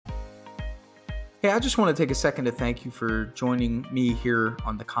Hey, I just want to take a second to thank you for joining me here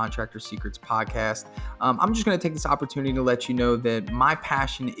on the Contractor Secrets podcast. I'm just going to take this opportunity to let you know that my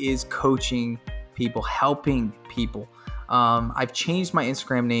passion is coaching people, helping people. I've changed my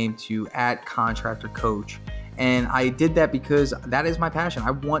Instagram name to @contractorcoach, and I did that because that is my passion.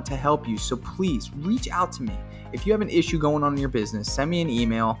 I want to help you. So please reach out to me. If you have an issue going on in your business, send me an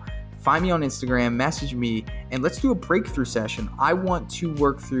email. Find me on Instagram, message me, and let's do a breakthrough session. I want to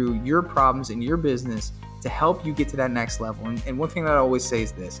work through your problems in your business to help you get to that next level. And one thing that I always say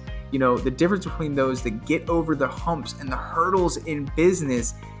is this, the difference between those that get over the humps and the hurdles in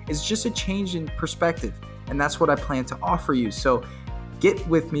business is just a change in perspective. And that's what I plan to offer you. So get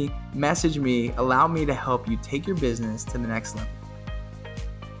with me, message me, allow me to help you take your business to the next level.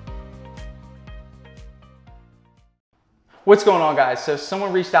 What's going on, guys? So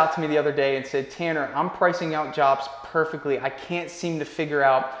someone reached out to me the other day and said, Tanner, I'm pricing out jobs perfectly. I can't seem to figure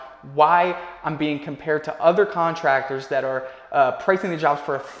out why I'm being compared to other contractors that are pricing the jobs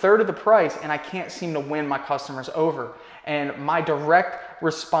for a third of the price, and I can't seem to win my customers over. And my direct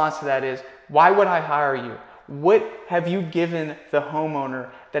response to that is, why would I hire you? What have you given the homeowner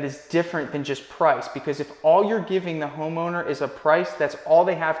that is different than just price? Because if all you're giving the homeowner is a price, that's all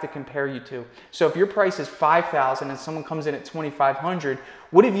they have to compare you to. So if your price is $5,000 and someone comes in at $2,500,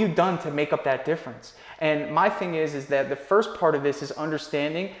 what have you done to make up that difference? And my thing is that the first part of this is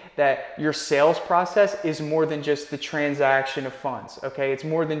understanding that your sales process is more than just the transaction of funds, okay? It's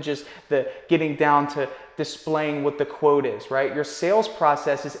more than just the getting down to displaying what the quote is, right? Your sales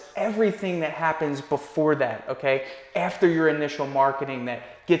process is everything that happens before that, okay? After your initial marketing that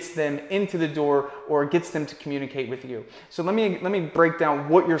gets them into the door or gets them to communicate with you. So let me break down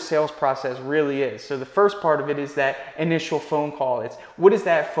what your sales process really is. So the first part of it is that initial phone call. It's what does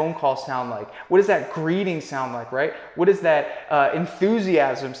that phone call sound like? What does that greeting sound like, right? What does that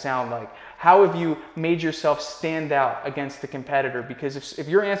enthusiasm sound like? How have you made yourself stand out against the competitor? Because if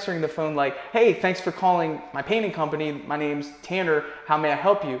you're answering the phone like, hey, thanks for calling my painting company, my name's Tanner, how may I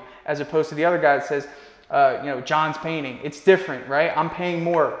help you? As opposed to the other guy that says, John's Painting. It's different, right? I'm paying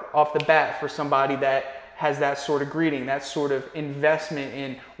more off the bat for somebody that has that sort of greeting, that sort of investment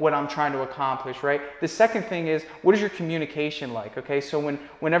in what I'm trying to accomplish, right? The second thing is, what is your communication like, okay? So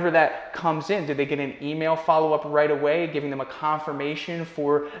whenever that comes in, do they get an email follow-up right away, giving them a confirmation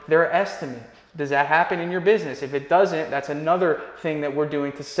for their estimate? Does that happen in your business? If it doesn't, that's another thing that we're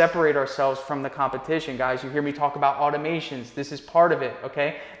doing to separate ourselves from the competition. Guys, you hear me talk about automations. This is part of it,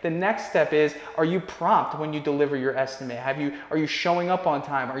 okay? The next step is, are you prompt when you deliver your estimate? Are you showing up on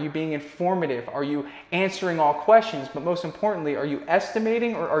time? Are you being informative? Are you answering all questions? But most importantly, are you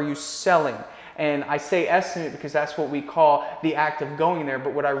estimating or are you selling? And I say estimate because that's what we call the act of going there.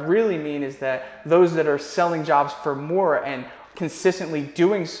 But what I really mean is that those that are selling jobs for more and consistently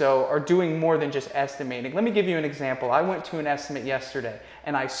doing so are doing more than just estimating. Let me give you an example. I went to an estimate yesterday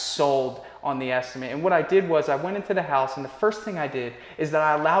and I sold on the estimate. And what I did was I went into the house, and the first thing I did is that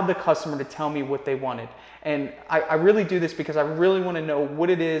I allowed the customer to tell me what they wanted. And I really do this because I really want to know what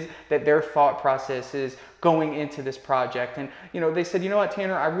it is that their thought process is going into this project. And they said, you know what,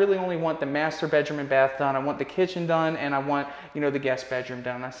 Tanner, I really only want the master bedroom and bath done. I want the kitchen done, and I want the guest bedroom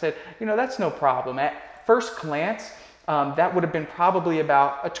done. And I said, that's no problem. At first glance, that would have been probably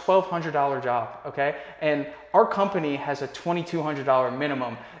about a $1,200 job, okay? And our company has a $2,200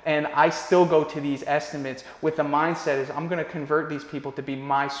 minimum, and I still go to these estimates with the mindset is I'm gonna convert these people to be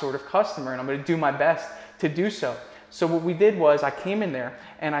my sort of customer, and I'm gonna do my best to do so. So what we did was I came in there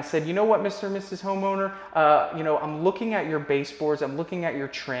and I said, you know what, Mr. and Mrs. Homeowner, I'm looking at your baseboards, I'm looking at your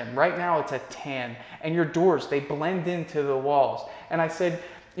trim. Right now it's a tan, and your doors, they blend into the walls. And I said,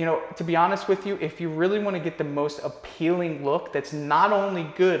 to be honest with you, if you really want to get the most appealing look that's not only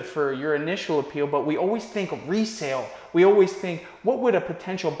good for your initial appeal, but we always think resale. We always think, what would a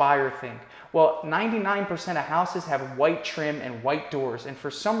potential buyer think? Well, 99% of houses have white trim and white doors. And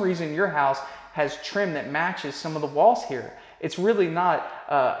for some reason, your house has trim that matches some of the walls here. It's really not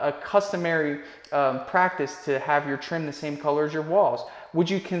a customary practice to have your trim the same color as your walls. Would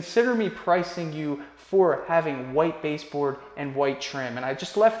you consider me pricing you for having white baseboard and white trim? And I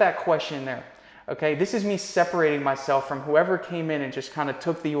just left that question there. Okay, this is me separating myself from whoever came in and just kind of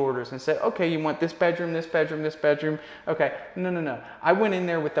took the orders and said, okay, you want this bedroom, this bedroom, this bedroom. Okay, no. I went in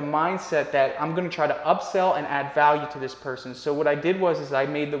there with the mindset that I'm going to try to upsell and add value to this person. So what I did was I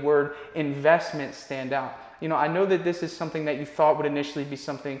made the word investment stand out. I know that this is something that you thought would initially be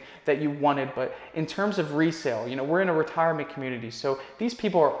something that you wanted, but in terms of resale, we're in a retirement community, so these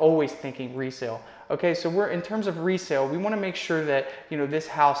people are always thinking resale. Okay, so we're in terms of resale, we want to make sure that this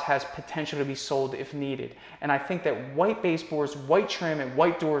house has potential to be sold if needed. And I think that white baseboards, white trim, and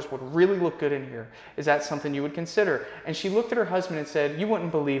white doors would really look good in here. Is that something you would consider? And she looked at her husband and said, "You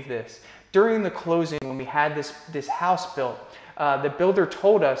wouldn't believe this. During the closing, when we had this house built, the builder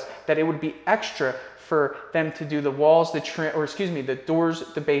told us that it would be extra for them to do the walls, the doors,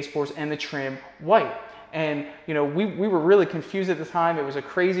 the baseboards, and the trim white." And we were really confused at the time. It was a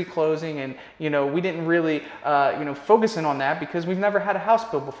crazy closing, and we didn't really focus in on that because we've never had a house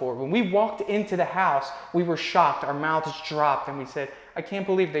built before. When we walked into the house, we were shocked. Our mouths dropped, and we said, "I can't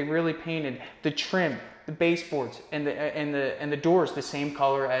believe they really painted the trim, the baseboards, and the doors the same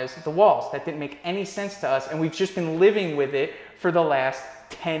color as the walls. That didn't make any sense to us, and we've just been living with it for the last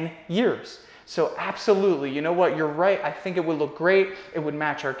 10 years. So absolutely, you know what, you're right. I think it would look great. It would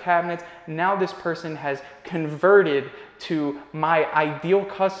match our cabinets. Now this person has converted to my ideal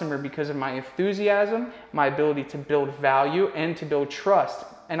customer because of my enthusiasm, my ability to build value, and to build trust.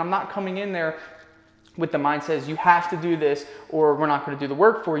 And I'm not coming in there with the mindset you have to do this or we're not going to do the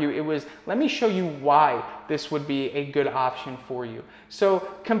work for you. It was, let me show you why this would be a good option for you. So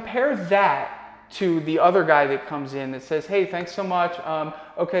compare that to the other guy that comes in that says, "Hey, thanks so much.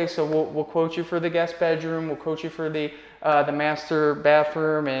 Okay, so we'll quote you for the guest bedroom. We'll quote you for the master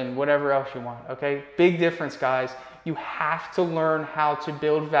bathroom and whatever else you want." Okay, big difference, guys. You have to learn how to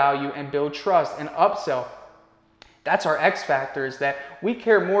build value and build trust and upsell. That's our X factor, is that we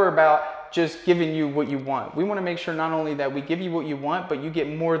care more about just giving you what you want. We want to make sure not only that we give you what you want, but you get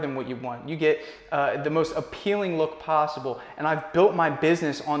more than what you want. You get the most appealing look possible. And I've built my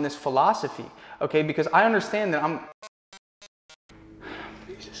business on this philosophy, okay? Because I understand that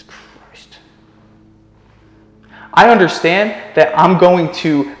Jesus Christ. I understand that I'm going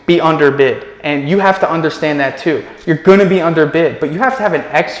to be underbid. And you have to understand that too. You're going to be underbid, but you have to have an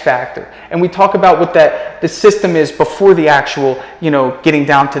X factor. And we talk about what the system is before the actual, getting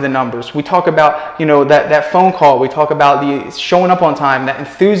down to the numbers. We talk about, that phone call. We talk about the showing up on time, that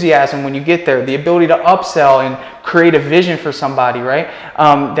enthusiasm when you get there, the ability to upsell and create a vision for somebody, right?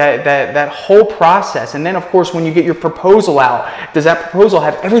 That whole process. And then of course, when you get your proposal out, does that proposal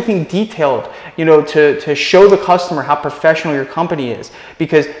have everything detailed, to show the customer how professional your company is?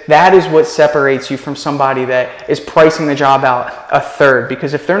 Because that is what separates you from somebody that is pricing the job out a third.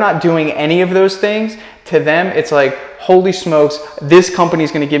 Because if they're not doing any of those things, to them it's like, holy smokes, this company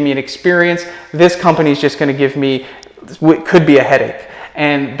is going to give me an experience. This company is just going to give me what could be a headache.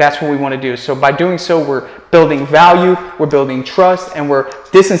 And that's what we want to do. So by doing so, we're building value, we're building trust, and we're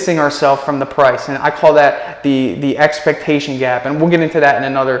distancing ourselves from the price. And I call that the expectation gap. And we'll get into that in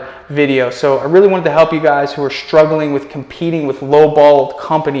another video. So I really wanted to help you guys who are struggling with competing with low-balled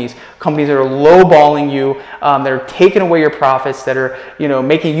companies that are low-balling you, that are taking away your profits, that are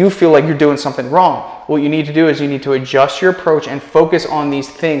making you feel like you're doing something wrong. What you need to do is you need to adjust your approach and focus on these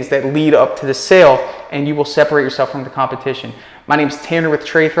things that lead up to the sale, and you will separate yourself from the competition. My name is Tanner with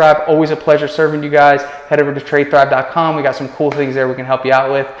Trade Thrive. Always a pleasure serving you guys. Head over to TradeThrive.com. We got some cool things there we can help you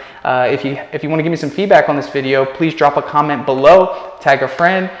out with. If you want to give me some feedback on this video, please drop a comment below. Tag a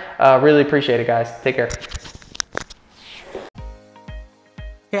friend. Really appreciate it, guys. Take care.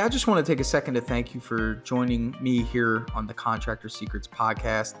 Hey, I just want to take a second to thank you for joining me here on the Contractor Secrets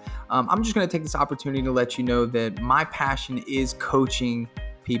podcast. I'm just going to take this opportunity to let you know that my passion is coaching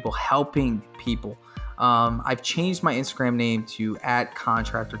people, helping people. I've changed my Instagram name to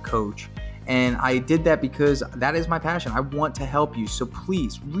 @ContractorCoach, and I did that because that is my passion. I want to help you. So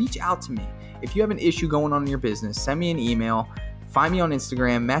please reach out to me. If you have an issue going on in your business, send me an email, find me on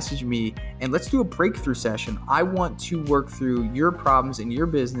Instagram, message me, and let's do a breakthrough session. I want to work through your problems in your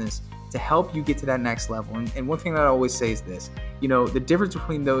business to help you get to that next level. And one thing that I always say is this, the difference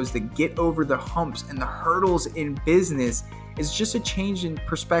between those that get over the humps and the hurdles in business is just a change in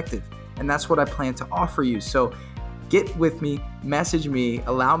perspective. And that's what I plan to offer you. So get with me, message me,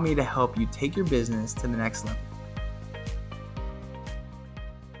 allow me to help you take your business to the next level.